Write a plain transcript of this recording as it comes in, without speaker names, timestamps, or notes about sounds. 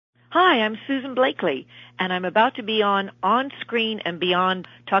Hi, I'm Susan Blakely, and I'm about to be on Screen and Beyond,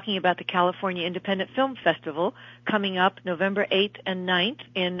 talking about the California Independent Film Festival coming up November 8th and 9th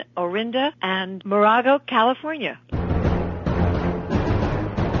in Orinda and Moraga, California.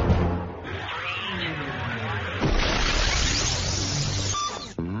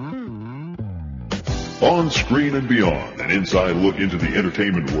 On Screen and Beyond, an inside look into the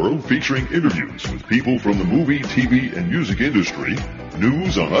entertainment world featuring interviews with people from the movie, TV, and music industry,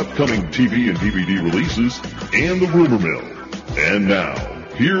 news on upcoming TV and DVD releases, and the rumor mill. And now,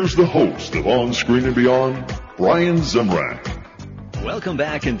 here's the host of On Screen and Beyond, Brian Zemrak. Welcome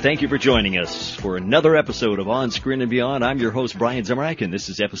back, and thank you for joining us for another episode of On Screen and Beyond. I'm your host, Brian Zemrak, and this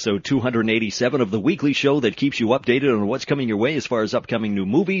is episode 287 of the weekly show that keeps you updated on what's coming your way as far as upcoming new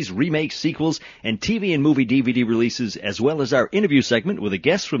movies, remakes, sequels, and TV and movie DVD releases, as well as our interview segment with a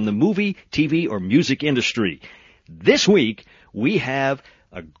guest from the movie, TV, or music industry. This week, we have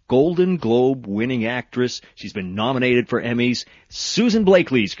a Golden Globe winning actress. She's been nominated for Emmys. Susan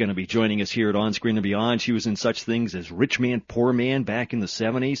Blakely is going to be joining us here at On Screen and Beyond. She was in such things as Rich Man, Poor Man back in the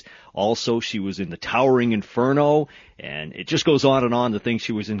 70s. Also, she was in The Towering Inferno, and it just goes on and on. The things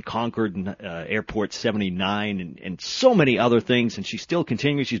she was in Concord Airport 79 and so many other things, and she still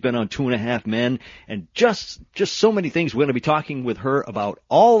continues. She's been on 2.5 Men, and just so many things. We're going to be talking with her about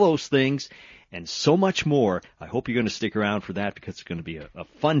all those things and so much more. I hope you're going to stick around for that because it's going to be a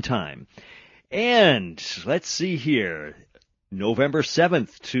fun time. And let's see here. November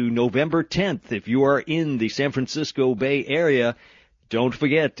 7th to November 10th, if you are in the San Francisco Bay Area, don't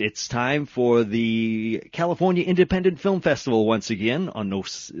forget, it's time for the California Independent Film Festival once again on,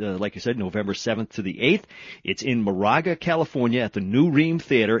 like I said, November 7th to the 8th. It's in Moraga, California at the New Ream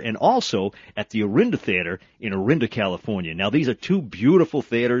Theater and also at the Orinda Theater in Orinda, California. Now, these are two beautiful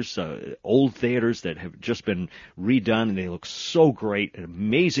theaters, old theaters that have just been redone, and they look so great,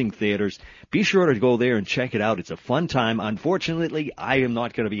 amazing theaters. Be sure to go there and check it out. It's a fun time. Unfortunately, I am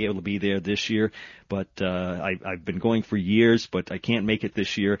not going to be able to be there this year, but I've been going for years, but I can't make it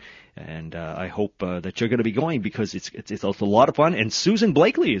this year, and I hope that you're going to be going because it's a lot of fun, and Susan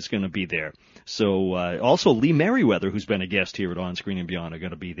Blakely is going to be there. So also Lee Merriweather, who's been a guest here at On Screen and Beyond, are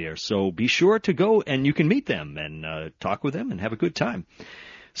going to be there. So be sure to go, and you can meet them and talk with them and have a good time.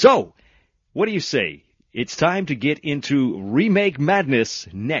 So, what do you say? It's time to get into Remake Madness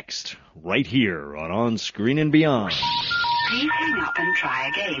next, right here on Screen and Beyond. Please hang up and try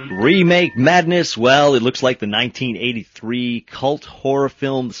again. Remake Madness, well, it looks like the 1983 cult horror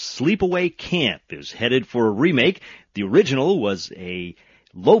film Sleepaway Camp is headed for a remake. The original was a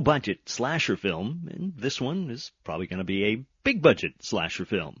low-budget slasher film, and this one is probably going to be a big-budget slasher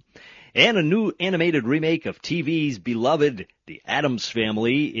film. And a new animated remake of TV's beloved The Addams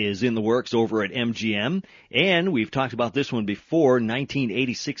Family is in the works over at MGM. And we've talked about this one before.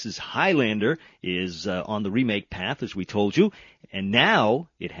 1986's Highlander is on the remake path, as we told you. And now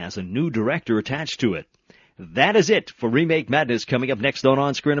it has a new director attached to it. That is it for Remake Madness. Coming up next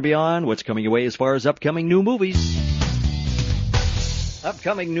on Screen and Beyond, what's coming your way as far as upcoming new movies?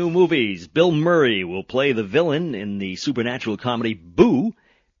 Upcoming new movies. Bill Murray will play the villain in the supernatural comedy Boo,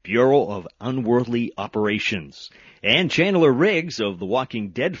 Bureau of Unworldly Operations. And Chandler Riggs of The Walking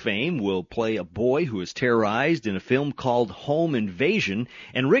Dead fame will play a boy who is terrorized in a film called Home Invasion.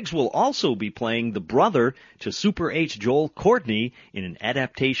 And Riggs will also be playing the brother to Super H. Joel Courtney in an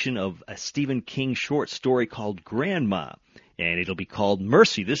adaptation of a Stephen King short story called Grandma. And it'll be called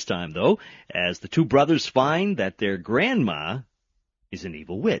Mercy this time, though, as the two brothers find that their grandma is an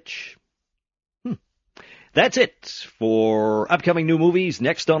evil witch. That's it for upcoming new movies.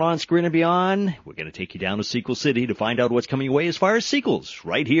 Next on Screen and Beyond, we're going to take you down to Sequel City to find out what's coming your way as far as sequels,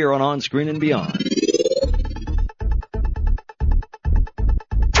 right here on Screen and Beyond.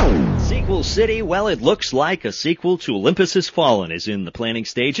 Sequel City, well, it looks like a sequel to Olympus Has Fallen is in the planning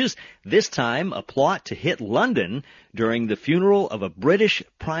stages. This time, a plot to hit London during the funeral of a British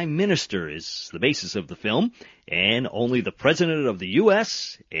Prime Minister is the basis of the film, and only the President of the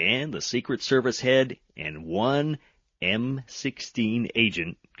U.S. and the Secret Service head and one M16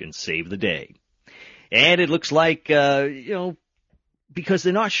 agent can save the day. And it looks like, because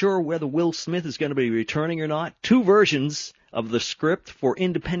they're not sure whether Will Smith is going to be returning or not, two versions of the script for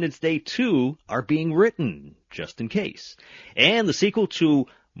Independence Day 2 are being written, just in case. And the sequel to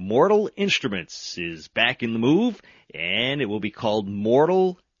Mortal Instruments is back in the move, and it will be called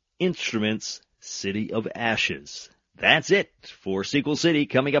Mortal Instruments City of Ashes. That's it for Sequel City.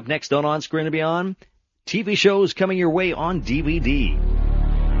 Coming up next on Screen and Beyond, TV shows coming your way on DVD.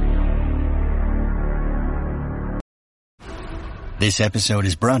 This episode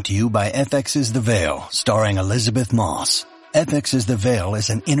is brought to you by FX's The Veil, starring Elizabeth Moss. FX is the Veil is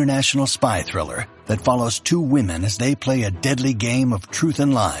an international spy thriller that follows two women as they play a deadly game of truth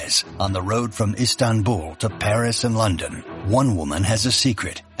and lies on the road from Istanbul to Paris and London. One woman has a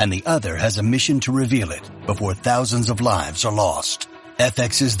secret, and the other has a mission to reveal it before thousands of lives are lost.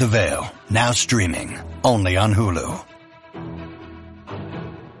 FX is the Veil, now streaming, only on Hulu.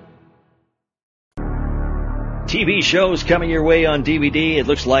 TV shows coming your way on DVD. It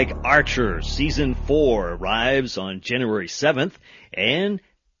looks like Archer Season 4 arrives on January 7th, and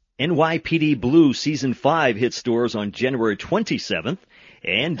NYPD Blue Season 5 hits stores on January 27th,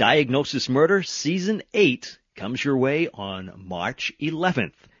 and Diagnosis Murder Season 8 comes your way on March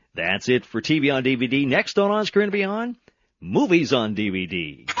 11th. That's it for TV on DVD. Next on Screen and Beyond, movies on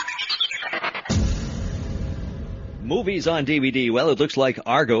DVD. Movies on DVD. Well, it looks like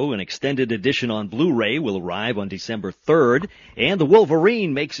Argo, an extended edition on Blu-ray, will arrive on December 3rd. And The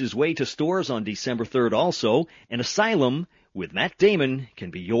Wolverine makes his way to stores on December 3rd also. And Asylum with Matt Damon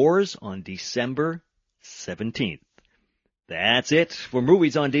can be yours on December 17th. That's it for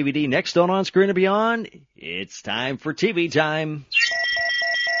movies on DVD. Next on Screen and Beyond, it's time for TV time.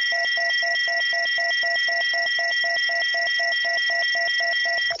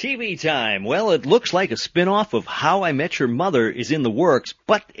 TV time. Well, it looks like a spin-off of How I Met Your Mother is in the works,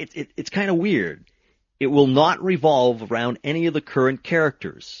 but it's kind of weird. It will not revolve around any of the current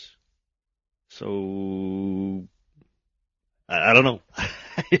characters. So, I don't know.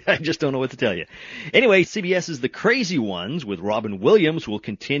 I just don't know what to tell you. Anyway, CBS's The Crazy Ones with Robin Williams will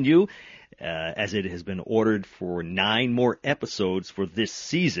continue as it has been ordered for 9 more episodes for this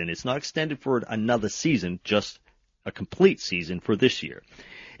season. It's not extended for another season, just a complete season for this year.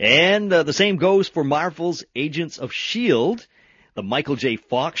 And the same goes for Marvel's Agents of S.H.I.E.L.D., The Michael J.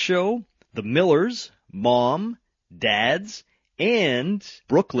 Fox Show, The Millers, Mom, Dads, and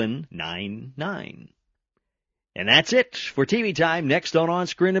Brooklyn Nine-Nine. And that's it for TV time. Next on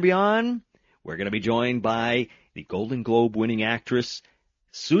Screen and Beyond, we're going to be joined by the Golden Globe winning actress,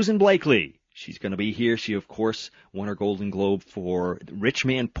 Susan Blakely. She's going to be here. She, of course, won her Golden Globe for Rich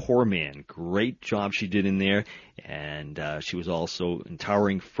Man, Poor Man. Great job she did in there. And she was also in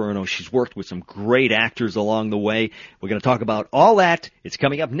Towering Inferno. She's worked with some great actors along the way. We're going to talk about all that. It's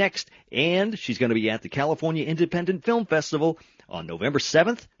coming up next. And she's going to be at the California Independent Film Festival on November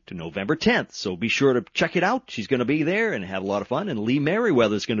 7th to November 10th. So be sure to check it out. She's going to be there and have a lot of fun. And Lee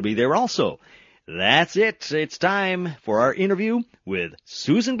Merriweather's going to be there also. That's it. It's time for our interview with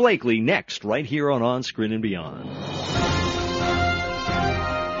Susan Blakely next, right here on Screen and Beyond.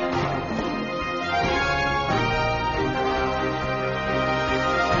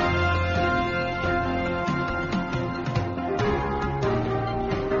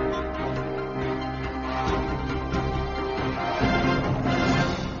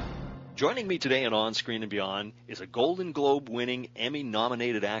 Joining me today on Screen and Beyond is a Golden Globe-winning,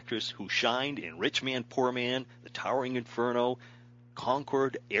 Emmy-nominated actress who shined in Rich Man, Poor Man, The Towering Inferno,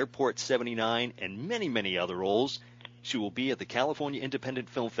 Concord, Airport 79, and many, many other roles. She will be at the California Independent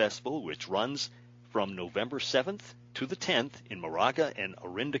Film Festival, which runs from November 7th to the 10th in Moraga and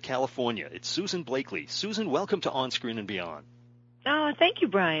Orinda, California. It's Susan Blakely. Susan, welcome to On Screen and Beyond. Oh, thank you,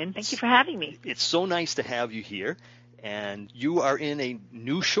 Brian. Thank you for having me. It's so nice to have you here. And you are in a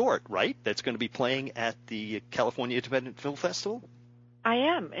new short, right, that's going to be playing at the California Independent Film Festival? I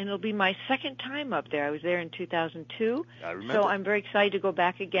am, and it'll be my second time up there. I was there in 2002. I remember. So I'm very excited to go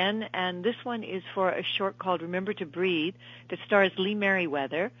back again. And this one is for a short called Remember to Breathe that stars Lee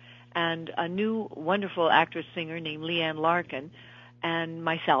Merriweather and a new wonderful actress-singer named Leanne Larkin and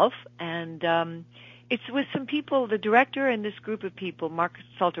myself. And it's with some people, the director and this group of people. Mark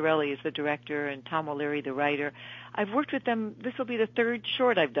Saltarelli is the director and Tom O'Leary the writer. I've worked with them. This will be the third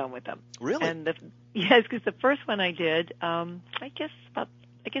short I've done with them. Really? And yes, because the first one I did, I guess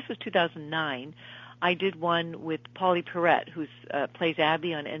it was 2009. I did one with Polly Perrette, who plays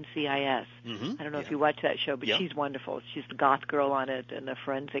Abby on NCIS. Mm-hmm. I don't know if you watch that show, but she's wonderful. She's the goth girl on it and a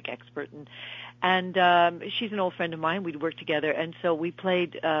forensic expert. And she's an old friend of mine. We'd worked together, and so we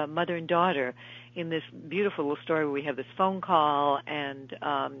played mother and daughter in this beautiful little story where we have this phone call, and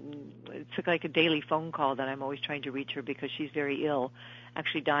it's like a daily phone call that I'm always trying to reach her because she's very ill,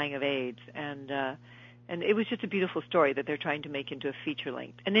 actually dying of AIDS. And it was just a beautiful story that they're trying to make into a feature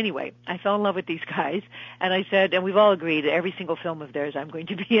length. And anyway, I fell in love with these guys, and I said, and we've all agreed that every single film of theirs I'm going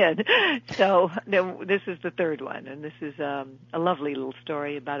to be in. So this is the third one, and this is a lovely little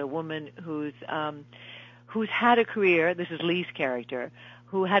story about a woman who's had a career. This is Lee's character,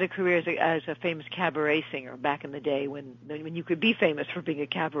 who had a career as a famous cabaret singer back in the day when you could be famous for being a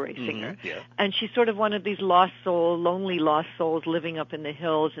cabaret singer. Mm-hmm, yeah. And she's sort of one of these lonely lost souls living up in the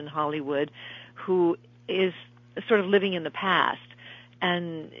hills in Hollywood who is sort of living in the past.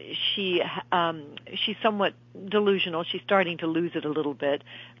 And she's somewhat delusional. She's starting to lose it a little bit,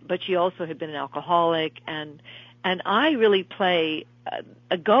 but she also had been an alcoholic, and I really play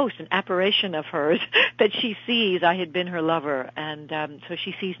a ghost, an apparition of hers that she sees. I had been her lover, and so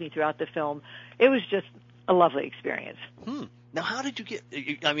she sees me throughout the film. It was just a lovely experience. Now, how did you get?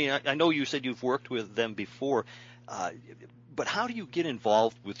 I mean, I know you said you've worked with them before, but how do you get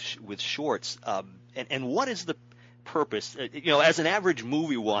involved with shorts? And what is the purpose? As an average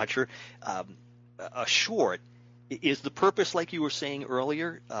movie watcher, a short is the purpose, like you were saying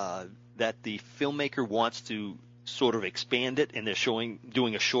earlier, that the filmmaker wants to sort of expand it, and they're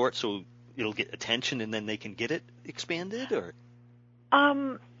doing a short so it'll get attention, and then they can get it expanded, or?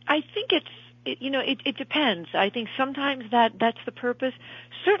 I think it depends. I think sometimes that's the purpose.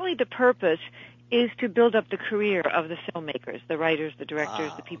 Certainly, the purpose is to build up the career of the filmmakers, the writers, the directors,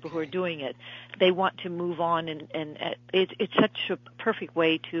 the people who are doing it. They want to move on, and it's such a perfect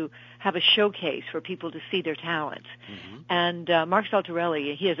way to have a showcase for people to see their talents. Mm-hmm. And Mark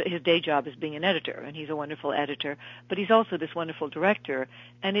Saltarelli, his day job is being an editor, and he's a wonderful editor, but he's also this wonderful director.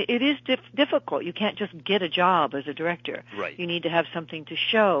 And it is difficult. You can't just get a job as a director. Right. You need to have something to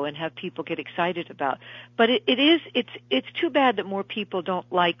show and have people get excited about. But it's too bad that more people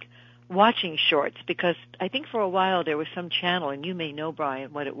don't like watching shorts, because I think for a while there was some channel, and you may know,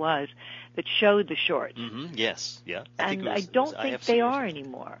 Brian, what it was, that showed the shorts. Mm-hmm. Yes, yeah. I don't think they are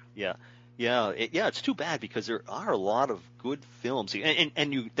anymore. Yeah. It's too bad, because there are a lot of good films,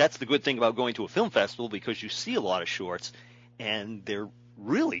 and that's the good thing about going to a film festival, because you see a lot of shorts, and they're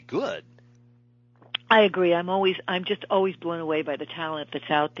really good. I agree. I'm just always blown away by the talent that's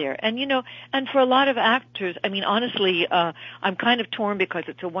out there. And, and for a lot of actors, I mean, honestly, I'm kind of torn, because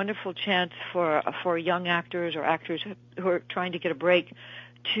it's a wonderful chance for young actors or actors who are trying to get a break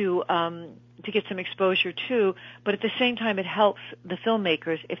to get some exposure too. But at the same time, it helps the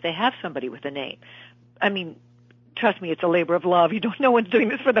filmmakers if they have somebody with a name. I mean, trust me, it's a labor of love. No one's doing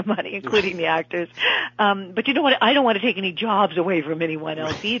this for the money, including the actors. But you know what? I don't want to take any jobs away from anyone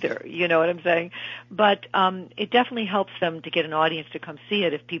else either. You know what I'm saying? But it definitely helps them to get an audience to come see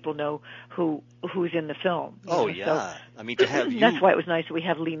it if people know who's in the film. Yeah. So, I mean, to have you. That's why it was nice that we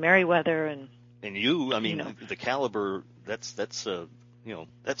have Lee Merriweather and you. I mean, the caliber. That's a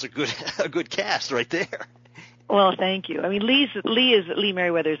good cast right there. Well, thank you. I mean, Lee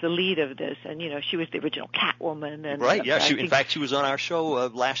Merriweather is the lead of this, and she was the original Catwoman. And right, yeah. In fact, she was on our show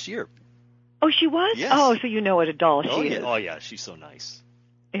last year. Oh, she was? Yes. Oh, so you know what a doll she is. Oh, yeah, she's so nice.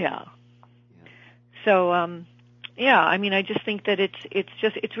 Yeah. So, I mean, I just think that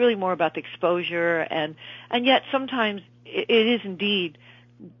it's really more about the exposure, and yet sometimes it is indeed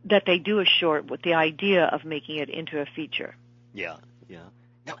that they do a short with the idea of making it into a feature. Yeah.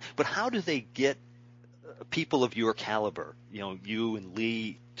 Now, but how do they get people of your caliber, you and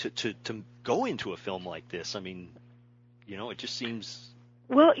Lee, to go into a film like this? I mean, it just seems.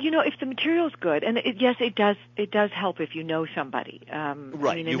 Well, if the material's good, and yes, it does help if you know somebody. Right, I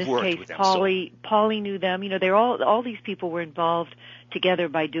mean, in you've this worked case, with them. Paulie knew them. They're all these people were involved together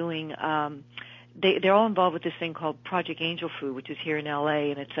by doing. They're all involved with this thing called Project Angel Food, which is here in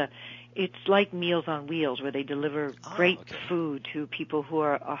L.A., and it's like Meals on Wheels, where they deliver great food to people who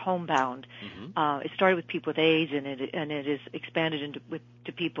are homebound. Mm-hmm. It started with people with AIDS, and it is expanded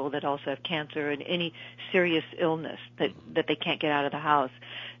to people that also have cancer and any serious illness that they can't get out of the house.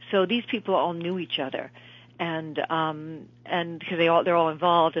 So these people all knew each other, and because they're all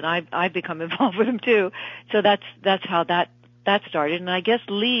involved, and I've become involved with them too. So that's how that started. And I guess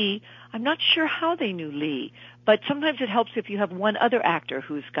Lee, I'm not sure how they knew Lee. But sometimes it helps if you have one other actor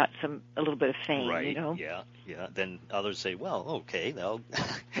who's got a little bit of fame, right. Yeah. Then others say, well, okay,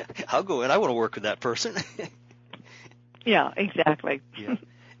 I'll go in. I want to work with that person. Yeah, exactly. Yeah.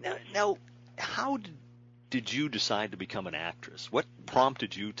 Now, how did you decide to become an actress? What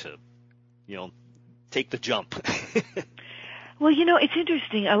prompted you to, take the jump? Well, it's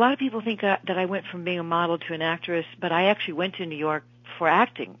interesting. A lot of people think that I went from being a model to an actress, but I actually went to New York for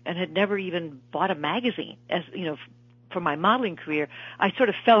acting and had never even bought a magazine as for my modeling career. I sort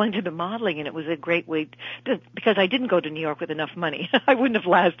of fell into the modeling, and it was a great way because I didn't go to New York with enough money. I wouldn't have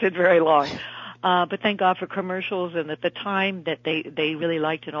lasted very long. But thank God for commercials, and at the time that they really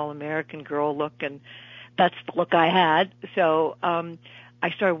liked an all-American girl look, and that's the look I had. So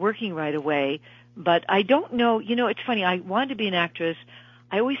I started working right away. But I don't know, it's funny, I wanted to be an actress.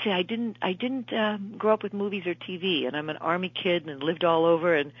 I always say I didn't grow up with movies or TV, and I'm an Army kid and lived all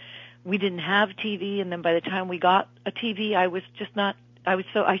over, and we didn't have TV, and then by the time we got a TV, I was just not I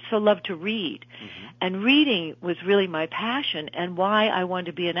so loved to read. Mm-hmm. And reading was really my passion and why I wanted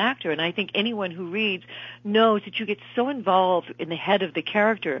to be an actor. And I think anyone who reads knows that you get so involved in the head of the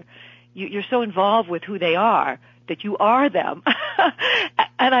character. You're so involved with who they are that you are them.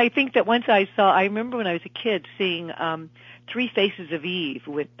 And I think that once I remember when I was a kid seeing Three Faces of Eve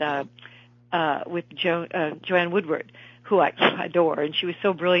with Joanne Woodward, who I adore, and she was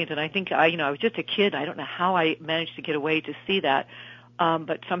so brilliant. And I think I was just a kid. I don't know how I managed to get away to see that,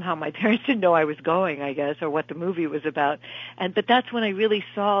 but somehow my parents didn't know I was going, I guess, or what the movie was about. But that's when I really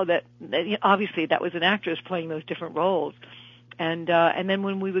saw that obviously that was an actress playing those different roles. And then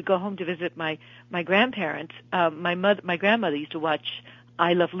when we would go home to visit my grandparents, my grandmother used to watch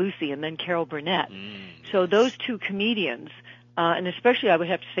I Love Lucy and then Carol Burnett. So those two comedians. And especially I would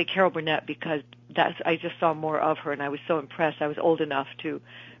have to say Carol Burnett because I just saw more of her and I was so impressed. I was old enough to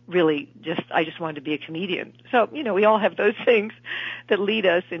really I just wanted to be a comedian. So, we all have those things that lead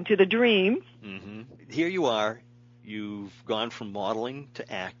us into the dream. Mm-hmm. Here you are. You've gone from modeling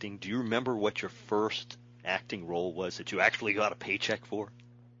to acting. Do you remember what your first acting role was that you actually got a paycheck for?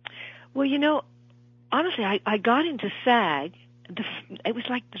 Well, honestly, I got into SAG. It was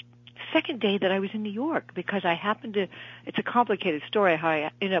like the second day that I was in New York because I happened to, it's a complicated story how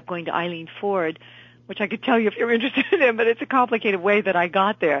I ended up going to Eileen Ford, which I could tell you if you're interested in, but it's a complicated way that I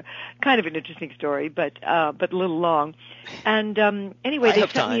got there. Kind of an interesting story, but a little long. And anyway, they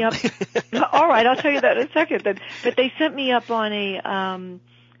sent me up. All right, I'll tell you that in a second. But they sent me up on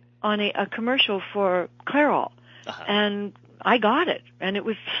a commercial for Clairol, and I got it, and I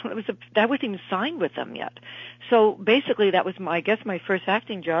wasn't even signed with them yet. So basically, that was my first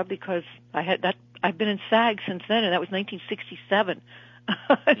acting job because I've been in SAG since then, and that was 1967.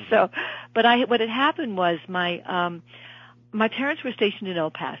 So, but what had happened was my parents were stationed in El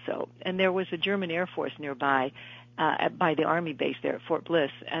Paso, and there was a German Air Force nearby, by the Army base there at Fort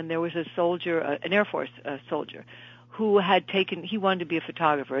Bliss, and there was a soldier, an Air Force soldier, who he wanted to be a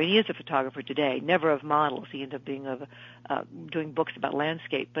photographer, and he is a photographer today, never of models. He ended up being doing books about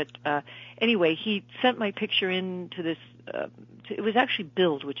landscape. But anyway, he sent my picture in to this, it was actually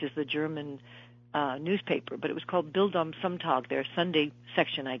Bild, which is the German newspaper, but it was called Bild am Sonntag, their Sunday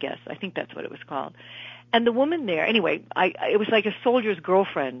section, I guess. I think that's what it was called. And the woman there, anyway, it was like a soldier's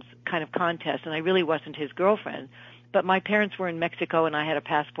girlfriend's kind of contest, and I really wasn't his girlfriend. But my parents were in Mexico, and I had a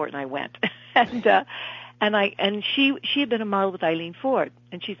passport, and I went. And she had been a model with Eileen Ford,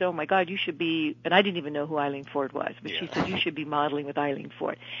 and she said, "Oh my God, you should be." And I didn't even know who Eileen Ford was, but she said, "You should be modeling with Eileen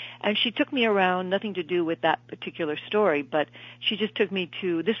Ford." And she took me around, nothing to do with that particular story, but she just took me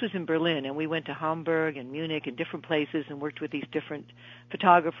to. This was in Berlin, and we went to Hamburg and Munich and different places and worked with these different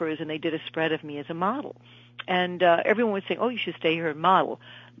photographers, and they did a spread of me as a model. And everyone was saying, "Oh, you should stay here and model,"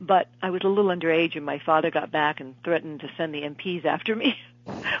 but I was a little underage, and my father got back and threatened to send the MPs after me.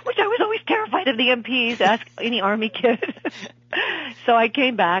 Which I was always terrified of the MPs. Ask any Army kid. So I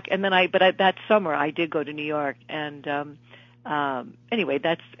came back, and then that summer I did go to New York, and anyway,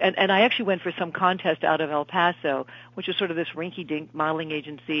 and I actually went for some contest out of El Paso, which was sort of this rinky-dink modeling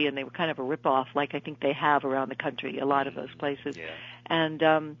agency, and they were kind of a rip-off, like I think they have around the country, a lot of those places. Yeah.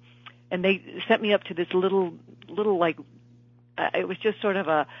 And they sent me up to this little like. It was just sort of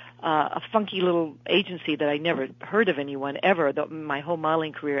a funky little agency that I never heard of anyone ever, my whole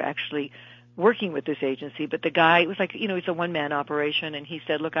modeling career actually working with this agency. But the guy, it was like, it's a one-man operation, and he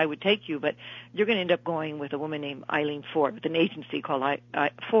said, "Look, I would take you, but you're going to end up going with a woman named Eileen Ford, with an agency called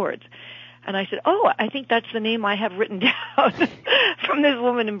Ford's." And I said, "Oh, I think that's the name I have written down from this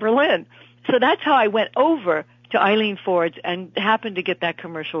woman in Berlin." So that's how I went over to Eileen Ford's and happened to get that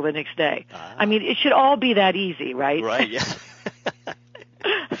commercial the next day. I mean, it should all be that easy, right? Right, yeah.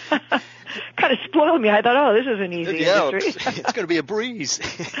 Kind of spoiled me. I thought, oh, this is an easy industry. It's going to be a breeze.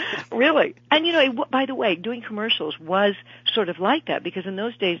 Really. And, by the way, doing commercials was sort of like that because in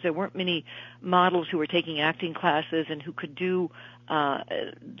those days there weren't many models who were taking acting classes and who could do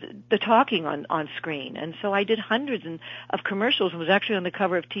the talking on screen. And so I did hundreds of commercials and was actually on the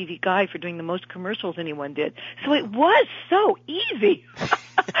cover of TV Guide for doing the most commercials anyone did. So it was so easy.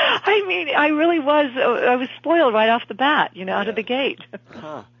 I mean, I really was. I was spoiled right off the bat, out of the gate.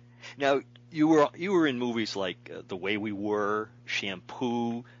 Huh. Now, you were in movies like The Way We Were,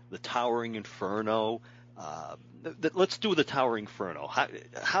 Shampoo, The Towering Inferno. Let's do The Towering Inferno.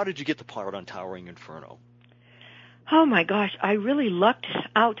 How did you get the part on Towering Inferno? Oh my gosh, I really lucked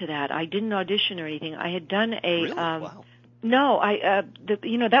out to that. I didn't audition or anything. I had done a really? Wow. No,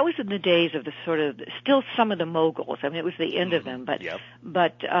 that was in the days of the sort of still some of the moguls. I mean, it was the end of them, but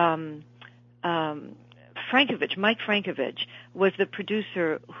Frankovich, Mike Frankovich, was the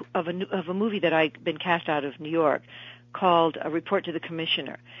producer of a movie that I'd been cast out of New York called A Report to the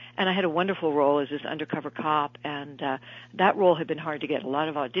Commissioner. And I had a wonderful role as this undercover cop, and that role had been hard to get, a lot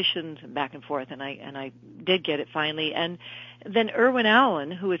of auditions and back and forth, and I did get it finally. And then Irwin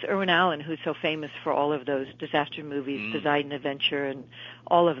Allen, who's so famous for all of those disaster movies, Poseidon Adventure and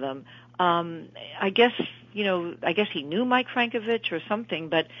all of them, I guess he knew Mike Frankovich or something,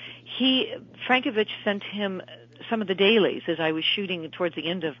 but Frankovich sent him some of the dailies as I was shooting towards the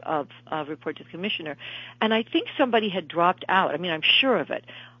end of Report to the Commissioner, and I think somebody had dropped out. I mean, I'm sure of it.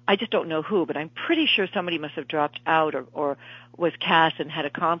 I just don't know who, but I'm pretty sure somebody must have dropped out or was cast and had a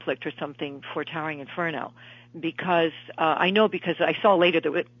conflict or something for Towering Inferno. Because I I saw later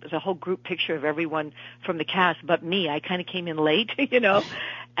there was a whole group picture of everyone from the cast but me. I kind of came in late,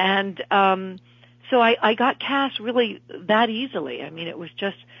 and so I got cast really that easily. I mean, it was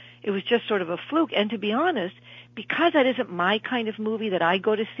just sort of a fluke. And to be honest, because that isn't my kind of movie that I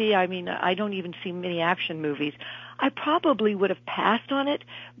go to see, I mean, I don't even see many action movies, I probably would have passed on it.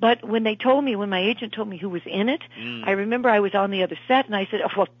 But when my agent told me who was in it, I remember I was on the other set, and I said, oh,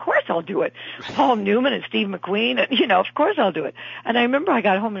 well, of course I'll do it. Paul Newman and Steve McQueen, and, of course I'll do it. And I remember I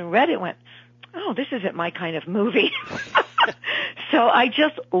got home and read it and went, oh, this isn't my kind of movie. So I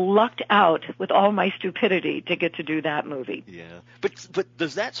just lucked out with all my stupidity to get to do that movie. Yeah. But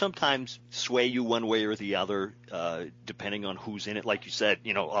does that sometimes sway you one way or the other, depending on who's in it? Like you said,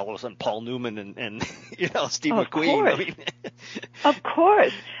 all of a sudden Paul Newman and Steve McQueen. Course. I mean. Of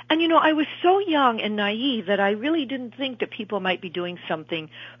course. And, I was so young and naive that I really didn't think that people might be doing something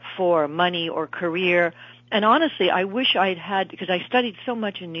for money or career. And honestly, I wish I'd had, because I studied so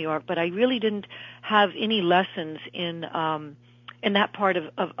much in New York, but I really didn't have any lessons in that part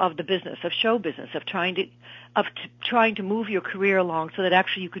of the business, of show business, of trying to move your career along so that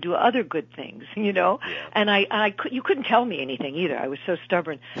actually you could do other good things, Yeah. And you couldn't tell me anything either. I was so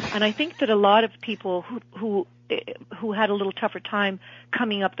stubborn. And I think that a lot of people who had a little tougher time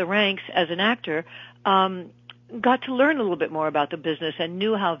coming up the ranks as an actor, got to learn a little bit more about the business and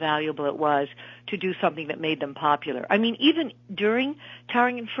knew how valuable it was to do something that made them popular. I mean, even during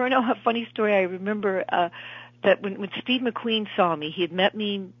Towering Inferno, a funny story, I remember that when Steve McQueen saw me, he had met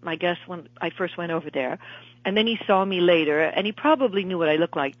me, I guess, when I first went over there, and then he saw me later, and he probably knew what I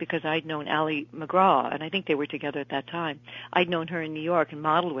looked like because I'd known Ali McGraw, and I think they were together at that time. I'd known her in New York and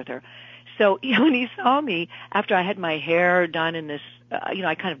modeled with her. So when he saw me, after I had my hair done in this,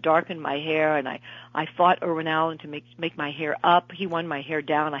 I kind of darkened my hair, and I fought Irwin Allen to make my hair up. He won my hair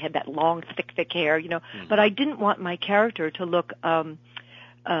down. I had that long, thick hair, But I didn't want my character to look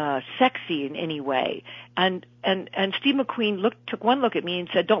sexy in any way. And Steve McQueen took one look at me and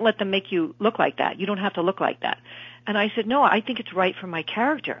said, "Don't let them make you look like that. You don't have to look like that." And I said, "No, I think it's right for my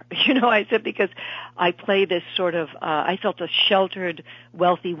character." I said, because I play this sort of, I felt a sheltered,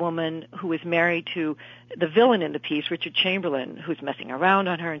 wealthy woman who was married to the villain in the piece, Richard Chamberlain, who's messing around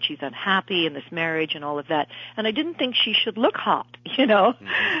on her, and she's unhappy in this marriage and all of that. And I didn't think she should look hot,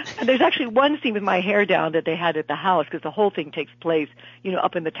 Mm-hmm. And there's actually one scene with my hair down that they had at the house, because the whole thing takes place,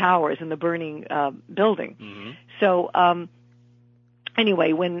 up in the towers in the burning building. Mm-hmm. So,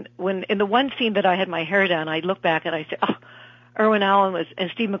 anyway, when in the one scene that I had my hair down, I look back and I said, "Oh, Irwin Allen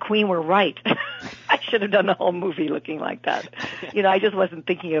and Steve McQueen were right. I should have done the whole movie looking like that." I just wasn't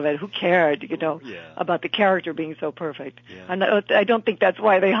thinking of it. Who cared, about the character being so perfect? Yeah. I don't think that's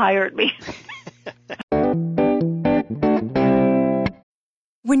why they hired me.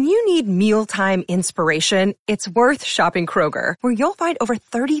 When you need mealtime inspiration, it's worth shopping Kroger, where you'll find over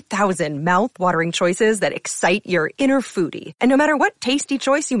 30,000 mouth-watering choices that excite your inner foodie. And no matter what tasty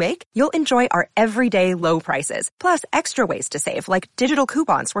choice you make, you'll enjoy our everyday low prices, plus extra ways to save, like digital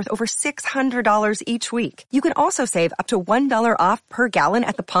coupons worth over $600 each week. You can also save up to $1 off per gallon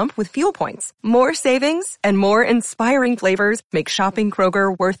at the pump with fuel points. More savings and more inspiring flavors make shopping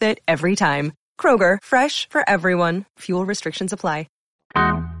Kroger worth it every time. Kroger, fresh for everyone. Fuel restrictions apply.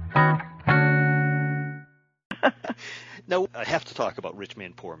 Now, I have to talk about Rich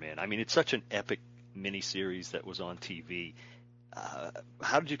Man, Poor Man. I mean, it's such an epic miniseries that was on TV.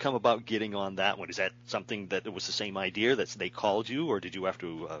 How did you come about getting on that one? Is that something that it was the same idea that they called you, or did you have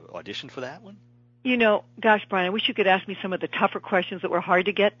to audition for that one? Gosh, Brian, I wish you could ask me some of the tougher questions that were hard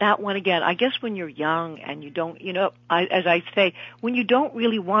to get. That one again, I guess when you're young and you don't, as I say, when you don't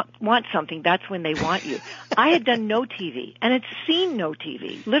really want something, that's when they want you. I had done no TV, and had seen no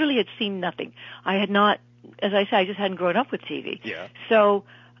TV. Literally had seen nothing. I had not, as I say, I just hadn't grown up with TV. Yeah. So,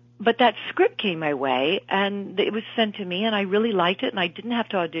 but that script came my way, and it was sent to me, and I really liked it, and I didn't have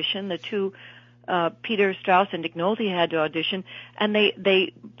to audition. The two, Peter Strauss and Nick Nolte, had to audition, and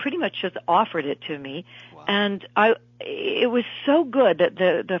they pretty much just offered it to me. Wow. Wow. And it was so good that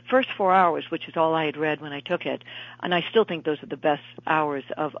the first 4 hours, which is all I had read when I took it, and I still think those are the best hours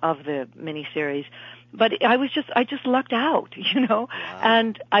of the miniseries. But I just lucked out, Wow.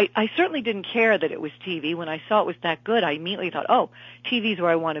 and I certainly didn't care that it was TV. When I saw it was that good, I immediately thought, oh, TV's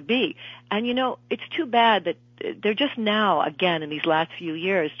where I want to be. And it's too bad that they're just now, again, in these last few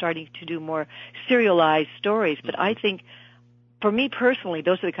years, starting to do more serialized stories. But I think, for me personally,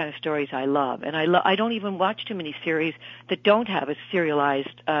 those are the kind of stories I love. And I don't even watch too many series that don't have a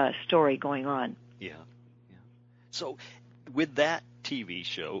serialized story going on. Yeah. So with that TV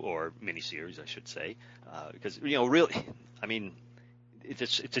show, or miniseries, I should say, because, really, I mean,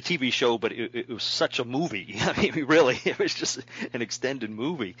 it's a TV show, but it was such a movie. I mean, really, it was just an extended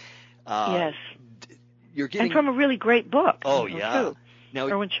movie. Yes. You're getting... And from a really great book. Oh, yeah. Too. Now,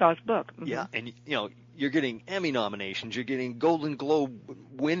 Erwin Shaw's book. Mm-hmm. Yeah, and, you're getting Emmy nominations, you're getting Golden Globe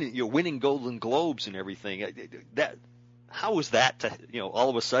you're winning Golden Globes and everything. How was that to, all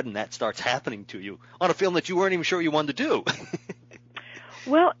of a sudden that starts happening to you on a film that you weren't even sure you wanted to do?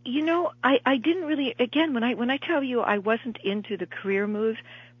 Well, I didn't really, again, when I tell you I wasn't into the career moves,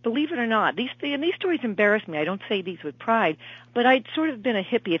 believe it or not, these stories embarrass me. I don't say these with pride, but I'd sort of been a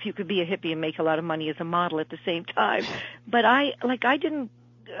hippie, if you could be a hippie and make a lot of money as a model at the same time. But I didn't,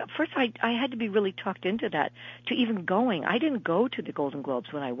 first I had to be really tucked into that to even going. I didn't go to the Golden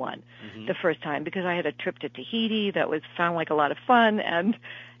Globes when I won the first time because I had a trip to Tahiti that sounded like a lot of fun, and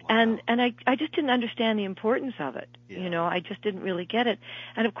I just didn't understand the importance of it. Yeah. I just didn't really get it.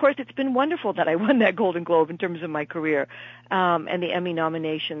 And of course, it's been wonderful that I won that Golden Globe in terms of my career, and the Emmy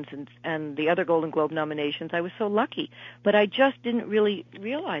nominations and the other Golden Globe nominations. I was so lucky, but I just didn't really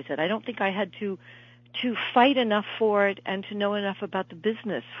realize it. I don't think I had to fight enough for it and to know enough about the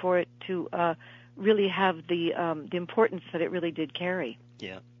business for it to really have the importance that it really did carry.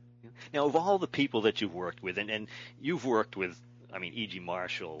 Yeah. Now, of all the people that you've worked with, and you've worked with, E.G.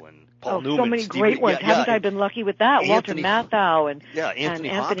 Marshall and Paul Newman. So many great ones. Haven't I been lucky with that? Walter Matthau and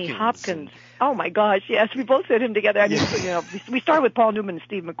Anthony Hopkins. Oh, my gosh, yes. We both said him together. We started with Paul Newman and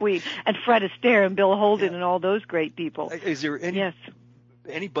Steve McQueen and Fred Astaire and Bill Holden and all those great people. Is there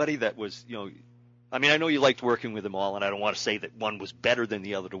anybody that was, I know you liked working with them all, and I don't want to say that one was better than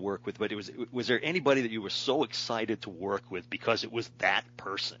the other to work with, but was there anybody that you were so excited to work with because it was that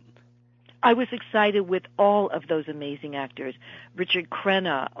person? I was excited with all of those amazing actors. Richard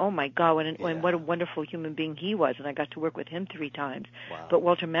Crenna, oh my God, what a wonderful human being he was, and I got to work with him 3 times. Wow. But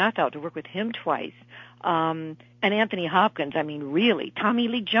Walter Matthau, to work with him twice. And Anthony Hopkins, really. Tommy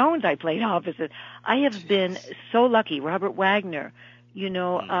Lee Jones I played opposite. I have been so lucky. Robert Wagner,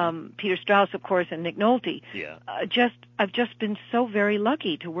 Peter Strauss, of course, and Nick Nolte. Yeah. I've just been so very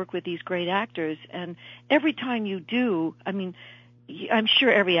lucky to work with these great actors, and every time you do, I'm sure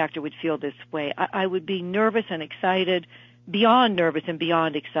every actor would feel this way. I would be nervous and excited, beyond nervous and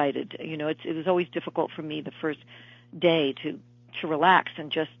beyond excited. It was always difficult for me the first day to relax and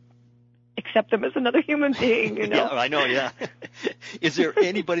just accept them as another human being, Yeah, I know, yeah. Is there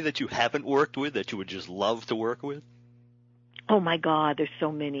anybody that you haven't worked with that you would just love to work with? Oh my God, there's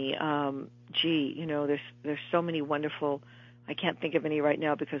so many. There's so many wonderful. I can't think of any right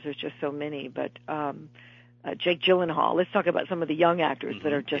now because there's just so many. But Jake Gyllenhaal. Let's talk about some of the young actors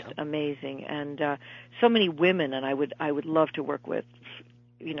that are just amazing, and so many women. And I would love to work with,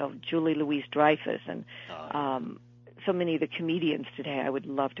 Julie Louis-Dreyfus, and so many of the comedians today. I would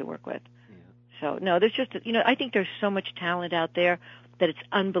love to work with. Yeah. So no, there's just I think there's so much talent out there that it's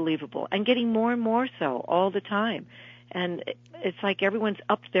unbelievable, and getting more and more so all the time. And it's like everyone's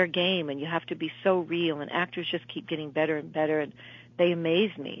upped their game, and you have to be so real, and actors just keep getting better and better, and they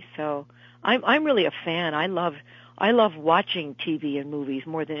amaze me. So I'm really a fan. I love watching TV and movies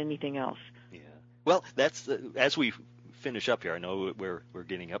more than anything else. Yeah. Well, that's as we finish up here. I know we're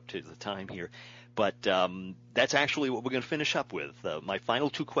getting up to the time here, but that's actually what we're going to finish up with. My final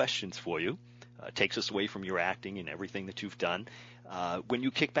 2 questions for you takes us away from your acting and everything that you've done. When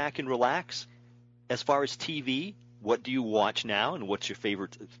you kick back and relax, as far as TV, what do you watch now, and what's your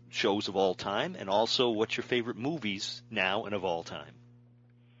favorite shows of all time, and also what's your favorite movies now and of all time?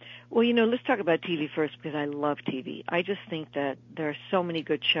 Well, let's talk about TV first because I love TV. I just think that there are so many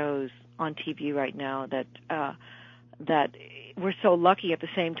good shows on TV right now that we're so lucky at the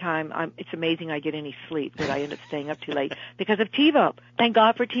same time. It's amazing I get any sleep, that I end up staying up too late because of TiVo. Thank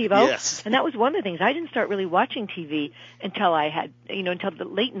God for TiVo. Yes. And that was one of the things. I didn't start really watching TV until I had, until the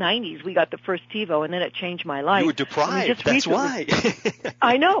late 90s. We got the first TiVo, and then it changed my life. You were deprived. That's why.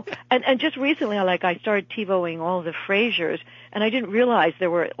 I know. And just recently, I started TiVoing all the Frasers, and I didn't realize there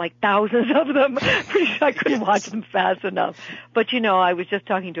were like thousands of them. Pretty sure I couldn't watch them fast enough. But I was just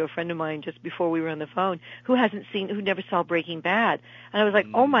talking to a friend of mine just before we were on the phone who never saw Breaking Bad. And I was like,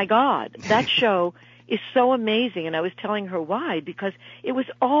 oh my God, that show is so amazing. And I was telling her why, because it was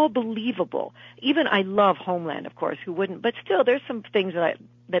all believable. Even I love Homeland, of course, who wouldn't, but still there's some things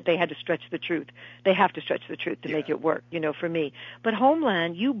that they had to stretch the truth. They have to stretch the truth to make it work, for me. But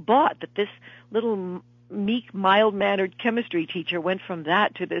Homeland, you bought that this little meek, mild-mannered chemistry teacher went from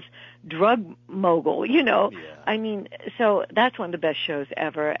that to this drug mogul, Yeah. I mean, so that's one of the best shows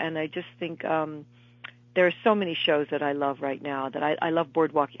ever, and I just think there are so many shows that I love right now. That I love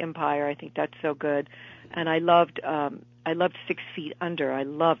Boardwalk Empire. I think that's so good, and I loved 6 Feet Under. I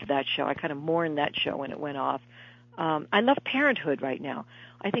loved that show. I kind of mourned that show when it went off. I love Parenthood right now.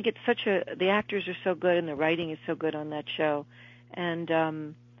 I think it's the actors are so good and the writing is so good on that show, and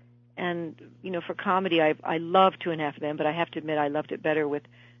for comedy, I love 2.5 Men, but I have to admit I loved it better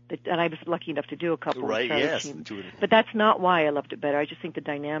and I was lucky enough to do a couple right, with Charlie yes. Sheen. But that's not why I loved it better. I just think the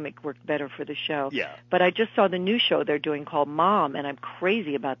dynamic worked better for the show. Yeah. But I just saw the new show they're doing called Mom, and I'm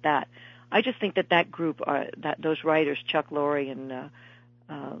crazy about that. I just think that group, those writers, Chuck Lorre and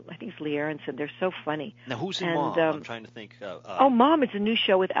I think it's Lee Aronson, they're so funny. Now, who's in Mom? I'm trying to think. Mom is a new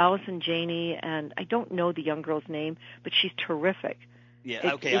show with Allison Janney, and I don't know the young girl's name, but she's terrific.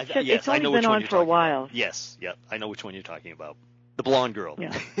 Yeah, okay. It's only been on for a while. Yes, I know which one you're talking about. The blonde girl.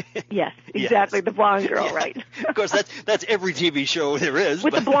 Yeah. Yes, exactly. Yes. The blonde girl, yeah. Right. Of course, that's every TV show there is.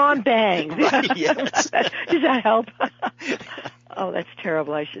 With the blonde bangs. Right, yes. Does that help? Oh, that's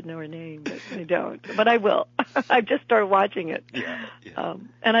terrible. I should know her name, but I don't. But I will. I've just started watching it. Yeah.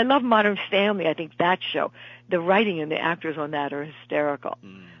 And I love Modern Family. I think that show, the writing and the actors on that are hysterical.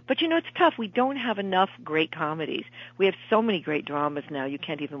 But it's tough. We don't have enough great comedies. We have so many great dramas now. You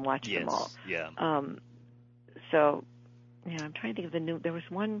can't even watch them all. Yeah. So, I'm trying to think of there was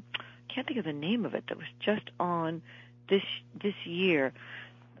one, I can't think of the name of it, that was just on this year.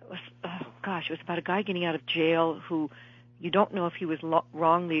 It was, it was about a guy getting out of jail who you don't know if he was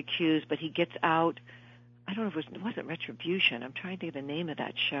wrongly accused, but he gets out. I don't know if it wasn't Retribution. I'm trying to think of the name of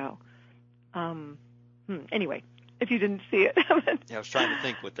that show. Anyway, if you didn't see it. I was trying to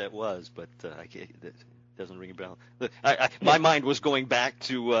think what that was, but it doesn't ring a bell. My mind was going back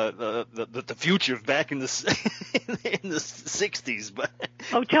to the future, back in the 60s. But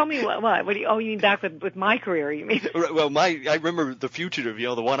tell me what? You mean back with my career? You mean? Well, I remember The Fugitive.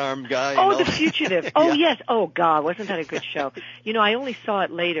 The one-armed guy. The Fugitive. Oh yes. Oh God, wasn't that a good show? I only saw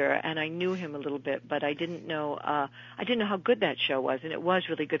it later, and I knew him a little bit, but I didn't know. I didn't know how good that show was, and it was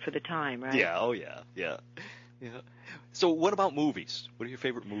really good for the time, right? Yeah. Oh yeah. Yeah. So, what about movies? What are your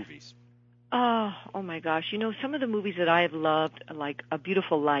favorite movies? Oh my gosh! Some of the movies that I have loved, like A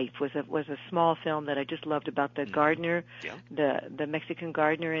Beautiful Life, was a small film that I just loved about the gardener, the Mexican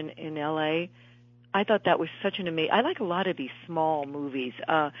gardener in L.A. I thought that was such an amazing. I like a lot of these small movies.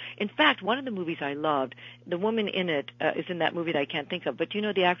 In fact, one of the movies I loved, the woman in it is in that movie that I can't think of. But do you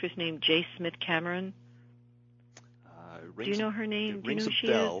know the actress named J. Smith Cameron? Do you know her name? Do you know who she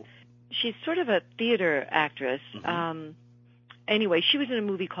is? She's sort of a theater actress. Mm-hmm. Anyway, she was in a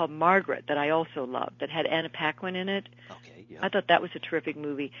movie called Margaret that I also loved, that had Anna Paquin in it. Okay, yeah. I thought that was a terrific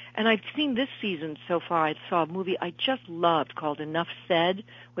movie. And I've seen this season so far, I saw a movie I just loved called Enough Said.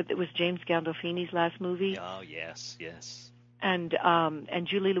 It was James Gandolfini's last movie. Oh, yes. And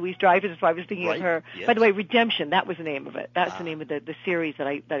Julie Louis-Dreyfus, so I was thinking of her. Yes. By the way, Redemption, that was the name of it. That's the name of the series that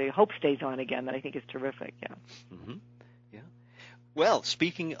I hope stays on again, that I think is terrific, yeah. Mm-hmm. Yeah. Well,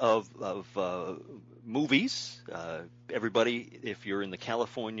 speaking of movies, everybody, if you're in the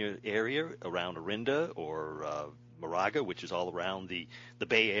California area around Orinda or Moraga, which is all around the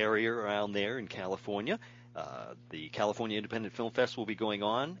Bay Area around there in California, the California Independent Film Festival will be going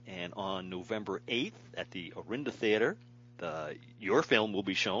on, and on November 8th at the Orinda Theater, your film will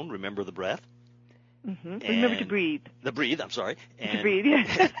be shown, Remember the Breath. Mm-hmm. Remember to breathe. I'm sorry. To breathe,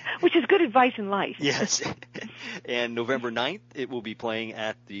 yeah. Which is good advice in life. Yes. And November 9th, it will be playing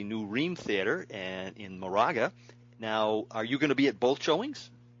at the new Ream Theater and in Moraga. Now, are you going to be at both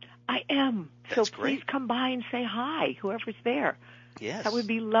showings? I am. That's so please great. Come by and say hi, whoever's there. Yes. That would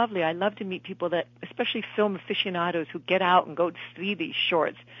be lovely. I love to meet people that, especially film aficionados, who get out and go see these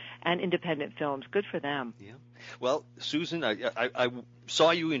shorts and independent films. Good for them. Yeah. Well, Susan, I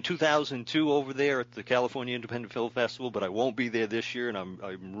saw you in 2002 over there at the California Independent Film Festival, but I won't be there this year, and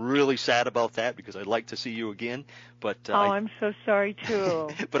I'm really sad about that because I'd like to see you again. But I'm so sorry too.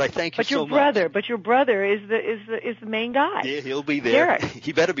 But I thank you so much. But your brother is the main guy. Yeah, he'll be there. Derek.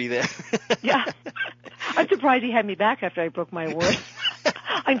 He better be there. Yeah. I'm surprised he had me back after I broke my word.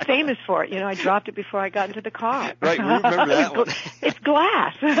 I'm famous for it. I dropped it before I got into the car. Right, we remember that one. It's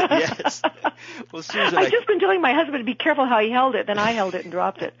glass. Yes. Well, Susan, I've just been telling my husband to be careful how he held it. Then I held it and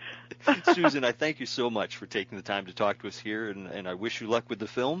dropped it. Susan, I thank you so much for taking the time to talk to us here, and I wish you luck with the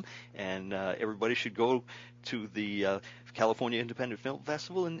film. And everybody should go to the California Independent Film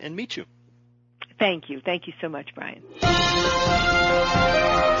Festival and meet you. Thank you. Thank you so much, Brian.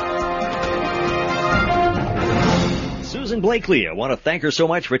 Susan Blakely, I want to thank her so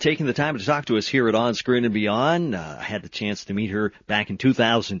much for taking the time to talk to us here at On Screen and Beyond. I had the chance to meet her back in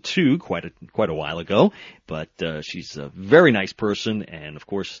 2002, quite a while ago, but she's a very nice person, and of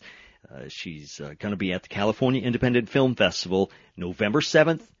course, she's going to be at the California Independent Film Festival November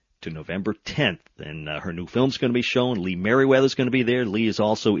 7th to November 10th, and her new film's going to be shown. Lee Merriweather's going to be there. Lee is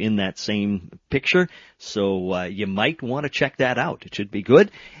also in that same picture, so you might want to check that out. It should be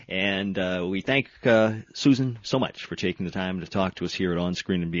good, and we thank Susan so much for taking the time to talk to us here at On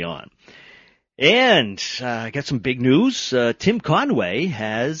Screen and Beyond. And I got some big news. Tim Conway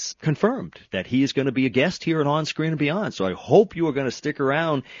has confirmed that he is going to be a guest here at On Screen and Beyond. So I hope you are going to stick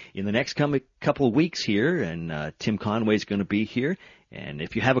around in the next couple of weeks here, and Tim Conway is going to be here. And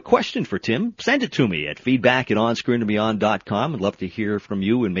if you have a question for Tim, send it to me at feedback@onscreenandbeyond.com. I'd love to hear from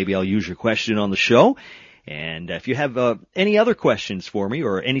you, and maybe I'll use your question on the show. And if you have any other questions for me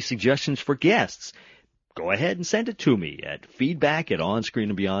or any suggestions for guests, go ahead and send it to me at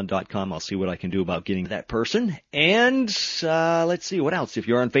feedback@onscreenandbeyond.com. I'll see what I can do about getting that person. And let's see, what else? If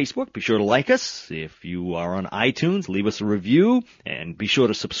you're on Facebook, be sure to like us. If you are on iTunes, leave us a review. And be sure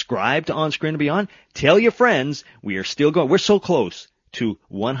to subscribe to On Screen and Beyond. Tell your friends. We are still going. We're so close to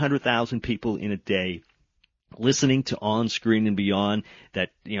 100,000 people in a day listening to On Screen and Beyond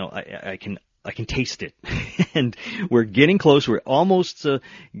that, I can taste it. And we're getting close. We're almost going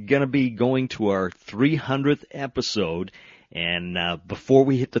to be going to our 300th episode. And before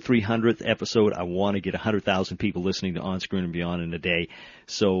we hit the 300th episode, I want to get 100,000 people listening to On Screen and Beyond in a day.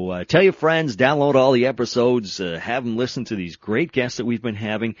 So tell your friends, download all the episodes, have them listen to these great guests that we've been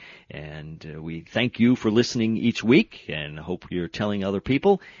having. And we thank you for listening each week, and hope you're telling other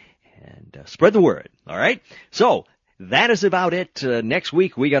people. And spread the word, all right? So that is about it. Next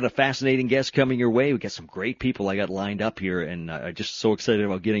week, we got a fascinating guest coming your way. We got some great people I got lined up here, and I'm just so excited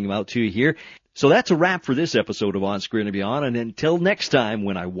about getting them out to you here. So that's a wrap for this episode of On Screen and Beyond. And until next time,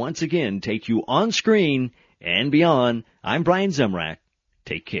 when I once again take you on screen and beyond, I'm Brian Zemrak.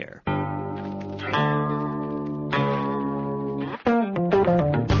 Take care.